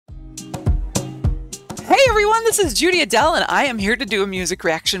everyone, this is JudyAdele and I am here to do a music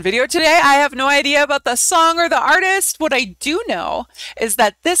reaction video today. I have no idea about the song or the artist. What I do know is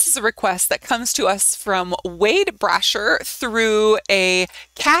that this is a request that comes to us from Wade Brasher through a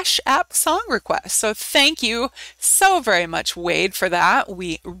Cash App song request. So thank you so very much, Wade, for that.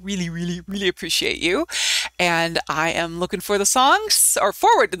 We really appreciate you. And I am looking for the songs, or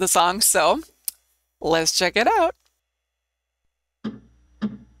forward to the songs, so let's check it out.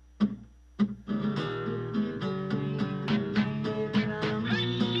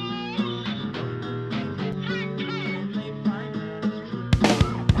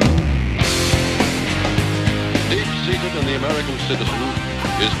 Deep-seated in the American citizen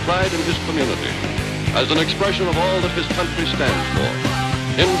is pride in his community as an expression of all that his country stands for.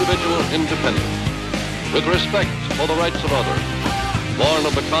 Individual independence, with respect for the rights of others, born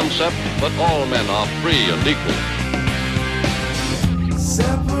of the concept that all men are free and equal.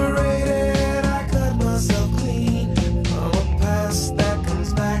 Separated, I cut myself clean from a past that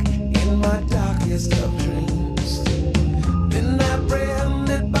comes back in my darkest of dreams. Been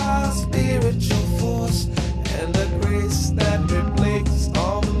apprehended by a spiritual force and a grace that replaces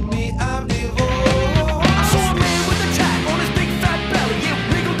all of me I've divorced. I saw a man with a tack on his big fat belly. It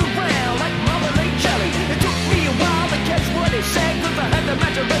wiggled around like marmalade jelly. It took me a while to catch what he said, 'cause I had to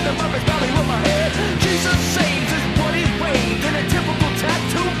match a rhythm of his belly with my head. Jesus saves is what he waved in a typical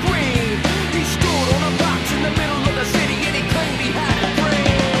tattoo green. He stood on a box in the middle of the city and he claimed he had a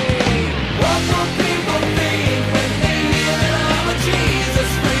brain. What will people think when they hear that I'm a Jesus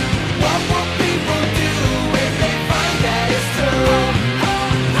freak? What will people do if they find that it's true?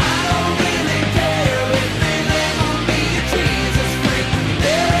 I don't really care if they label me a Jesus freak.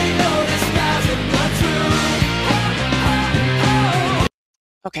 There ain't no disguising my truth.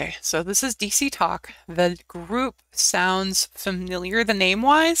 Okay, so this is DC Talk. The group sounds familiar. The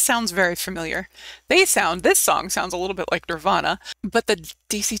name-wise sounds very familiar. This song sounds a little bit like Nirvana, but the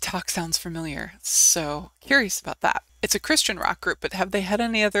DC Talk sounds familiar. So curious about that. It's a Christian rock group, but have they had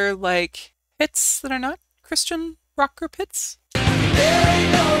any other like hits that are not Christian rock group hits? There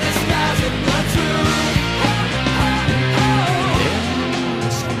ain't no disguising my truth.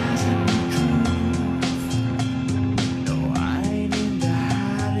 No, I ain't into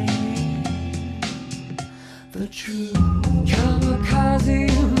hiding the truth. Kamikaze,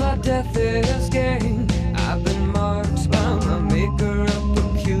 my death is gain. I've been marked by my maker of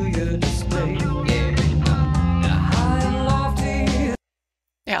peculiar display. Yeah. Now high and lofty,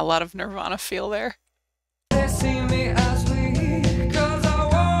 Yeah, a lot of Nirvana feel there. they see me as weak, 'cause I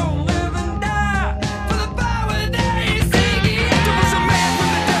won't live and die for the power that is in me. There was a man from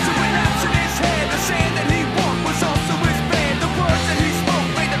the desert with apps in his head. The sand that he walked was also his bed. The words that he spoke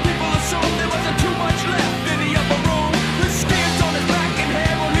made the people assume there wasn't too much left in the upper room. With skins on his back and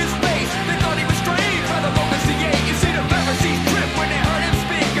hair on his face, they thought he was strange by the focus he ate. You see the Pharisees trip when they heard him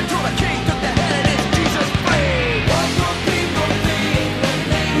speak, until the king took the head of this Jesus freak. What will people think when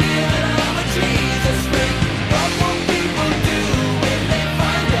they hear that I'm a Jesus freak? What will people do when they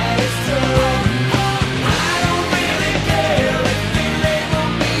find that it's true? I don't really care if they label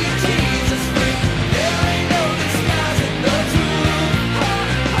me a Jesus freak. There ain't no disguising the truth.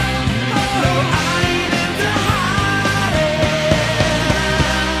 No, I ain't into hiding.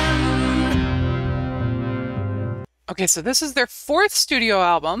 Okay, so this is their 4th studio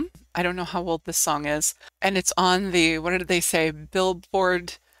album. I don't know how old this song is. And it's on the, what did they say,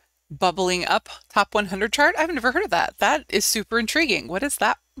 Billboard Bubbling Up Top 100 chart? I've never heard of that. That is super intriguing. What is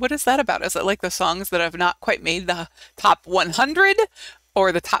that? What is that about? Is it like the songs that have not quite made the top 100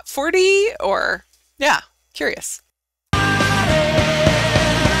 or the top 40? Or, yeah, curious.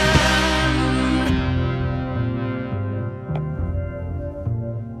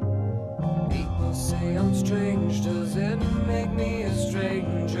 People say I'm strange, does it make me a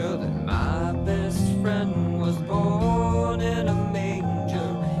stranger that my best friend was born in a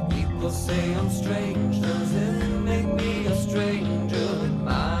manger? People say I'm strange, does it make me a stranger that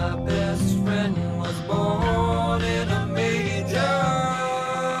my best friend was born in a manger?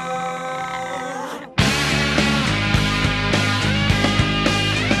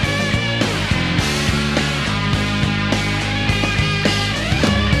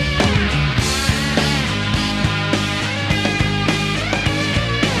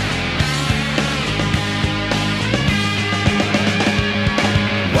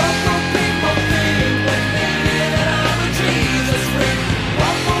 What will people think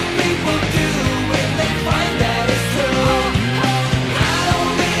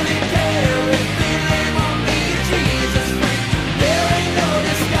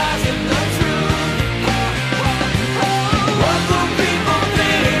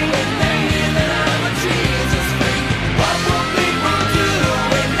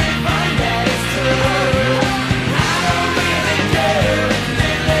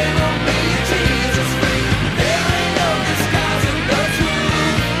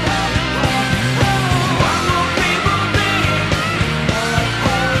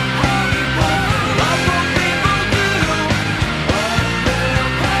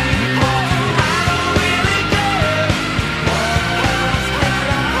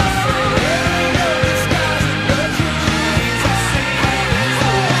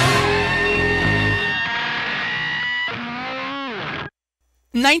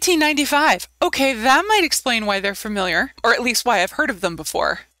 1995. Okay, that might explain why they're familiar, or at least why I've heard of them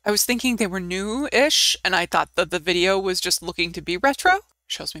before. I was thinking they were new-ish, and I thought that the video was just looking to be retro.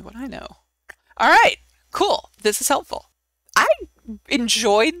 Shows me what I know. All right, cool. This is helpful. I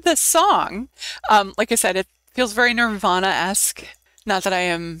enjoyed the song. Like I said, it feels very Nirvana-esque. Not that I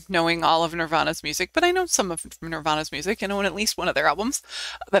am knowing all of Nirvana's music, but I know some of Nirvana's music. I know at least one of their albums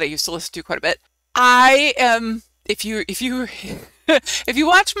that I used to listen to quite a bit. I am, if you if you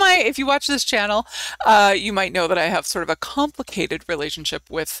watch this channel, you might know that I have sort of a complicated relationship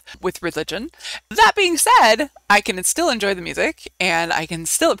with religion. That being said, I can still enjoy the music and I can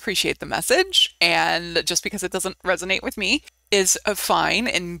still appreciate the message. And just because it doesn't resonate with me is fine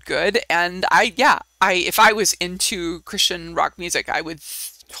and good. And if I was into Christian rock music, I would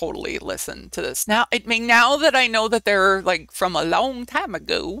totally listen to this. Now that I know that they're like from a long time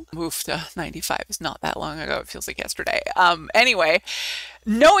ago, moved to 95 is not that long ago. It feels like yesterday. Anyway,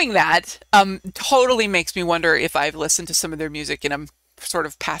 knowing that totally makes me wonder if I've listened to some of their music in a sort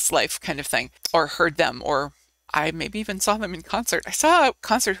of past life kind of thing, or heard them, or I maybe even saw them in concert. I saw a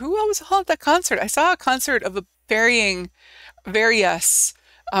concert. Who was at that concert? I saw a concert of various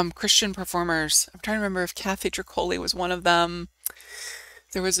Christian performers. I'm trying to remember if Kathy Tricoli was one of them.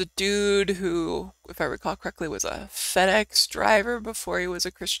 There was a dude who, if I recall correctly, was a FedEx driver before he was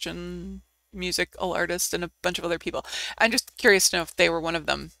a Christian musical artist, and a bunch of other people. I'm just curious to know if they were one of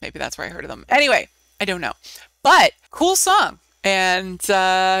them. Maybe that's where I heard of them. Anyway, I don't know. But cool song. And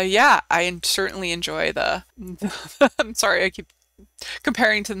I certainly enjoy I'm sorry, I keep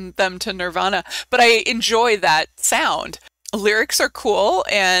comparing them to Nirvana, but I enjoy that sound. Lyrics are cool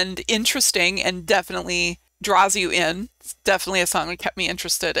and interesting and definitely draws you in. It's definitely a song that kept me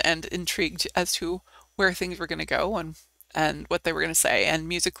interested and intrigued as to where things were going to go and what they were going to say, and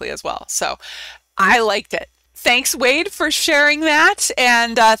musically as well. So I liked it. Thanks, Wade, for sharing that.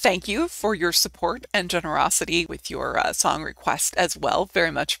 And thank you for your support and generosity with your song request as well.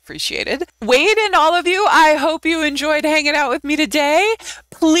 Very much appreciated. Wade and all of you, I hope you enjoyed hanging out with me today.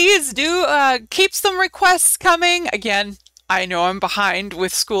 Please do keep some requests coming. Again, I know I'm behind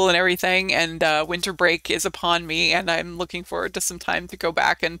with school and everything, and winter break is upon me, and I'm looking forward to some time to go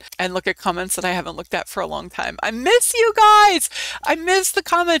back and look at comments that I haven't looked at for a long time. I miss you guys. I miss the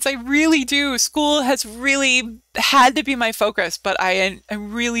comments. I really do. School has really had to be my focus, but I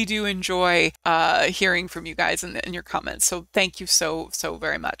really do enjoy hearing from you guys and your comments. So thank you so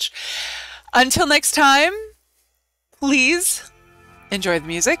very much. Until next time, please enjoy the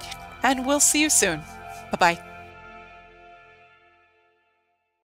music, and we'll see you soon. Bye-bye.